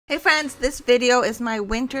Hey friends, this video is my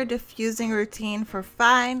winter diffusing routine for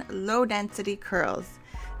fine, low density curls.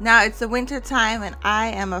 Now it's the winter time and I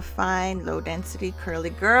am a fine, low density curly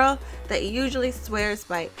girl that usually swears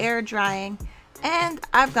by air drying, and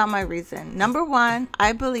I've got my reason. Number one,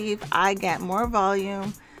 I believe I get more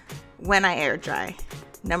volume when I air dry.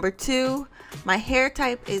 Number two, my hair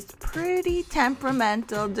type is pretty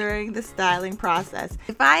temperamental during the styling process.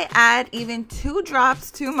 If I add even 2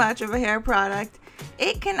 drops too much of a hair product,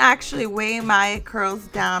 it can actually weigh my curls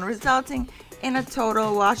down, resulting in a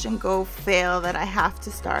total wash and go fail that I have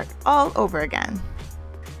to start all over again.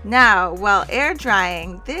 Now, while air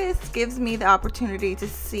drying, this gives me the opportunity to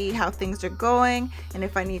see how things are going and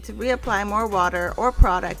if I need to reapply more water or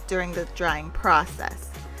product during the drying process.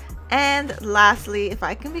 And lastly, if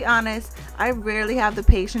I can be honest, I rarely have the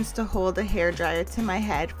patience to hold a hairdryer to my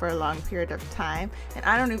head for a long period of time, and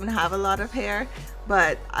I don't even have a lot of hair,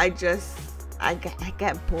 but I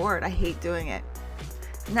get bored. I hate doing it.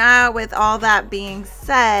 Now, with all that being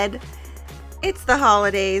said, it's the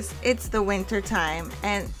holidays, it's the winter time,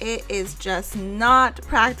 and it is just not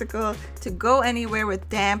practical to go anywhere with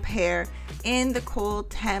damp hair in the cold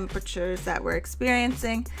temperatures that we're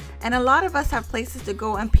experiencing. And a lot of us have places to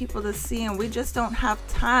go and people to see, and we just don't have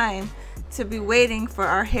time to be waiting for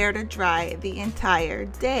our hair to dry the entire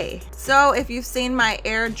day. So if you've seen my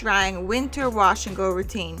air drying winter wash and go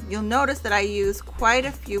routine, you'll notice that I use quite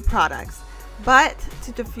a few products. But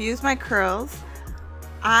to diffuse my curls,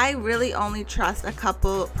 I really only trust a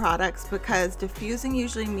couple products because diffusing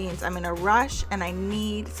usually means I'm in a rush and I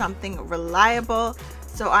need something reliable,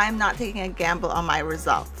 so I'm not taking a gamble on my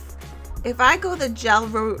results. If I go the gel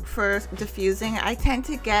route for diffusing, I tend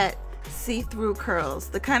to get see-through curls,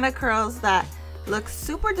 the kind of curls that look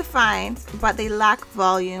super defined but they lack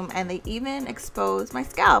volume, and they even expose my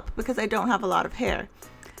scalp because I don't have a lot of hair.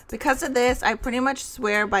 Because of this, I pretty much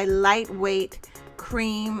swear by lightweight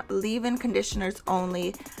cream leave-in conditioners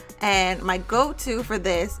only, and my go-to for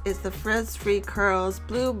this is the Frizz-Free Curls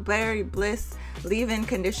Blueberry Bliss leave-in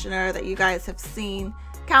conditioner that you guys have seen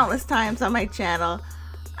countless times on my channel.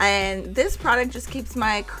 And this product just keeps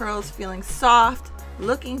my curls feeling soft,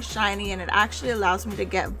 looking shiny, and it actually allows me to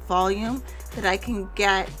get volume that I can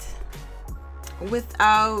get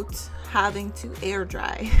without having to air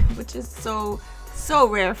dry, which is so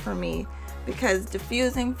rare for me, because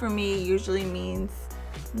diffusing for me usually means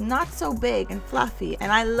not so big and fluffy,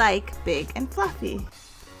 and I like big and fluffy.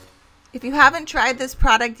 If you haven't tried this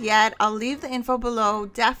product yet, I'll leave the info below.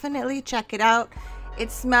 Definitely check it out. It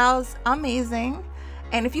smells amazing.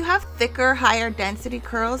 And if you have thicker, higher density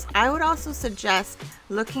curls, I would also suggest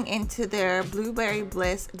looking into their Blueberry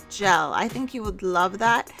Bliss gel. I think you would love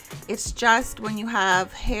that. It's just when you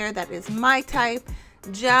have hair that is my type,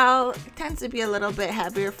 gel tends to be a little bit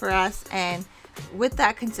heavier for us, and with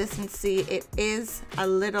that consistency, it is a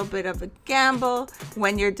little bit of a gamble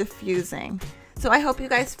when you're diffusing. So I hope you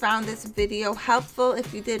guys found this video helpful.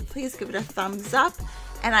 If you did, please give it a thumbs up.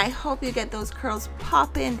 And I hope you get those curls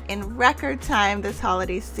popping in record time this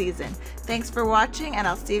holiday season. Thanks for watching, and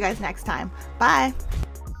I'll see you guys next time. Bye.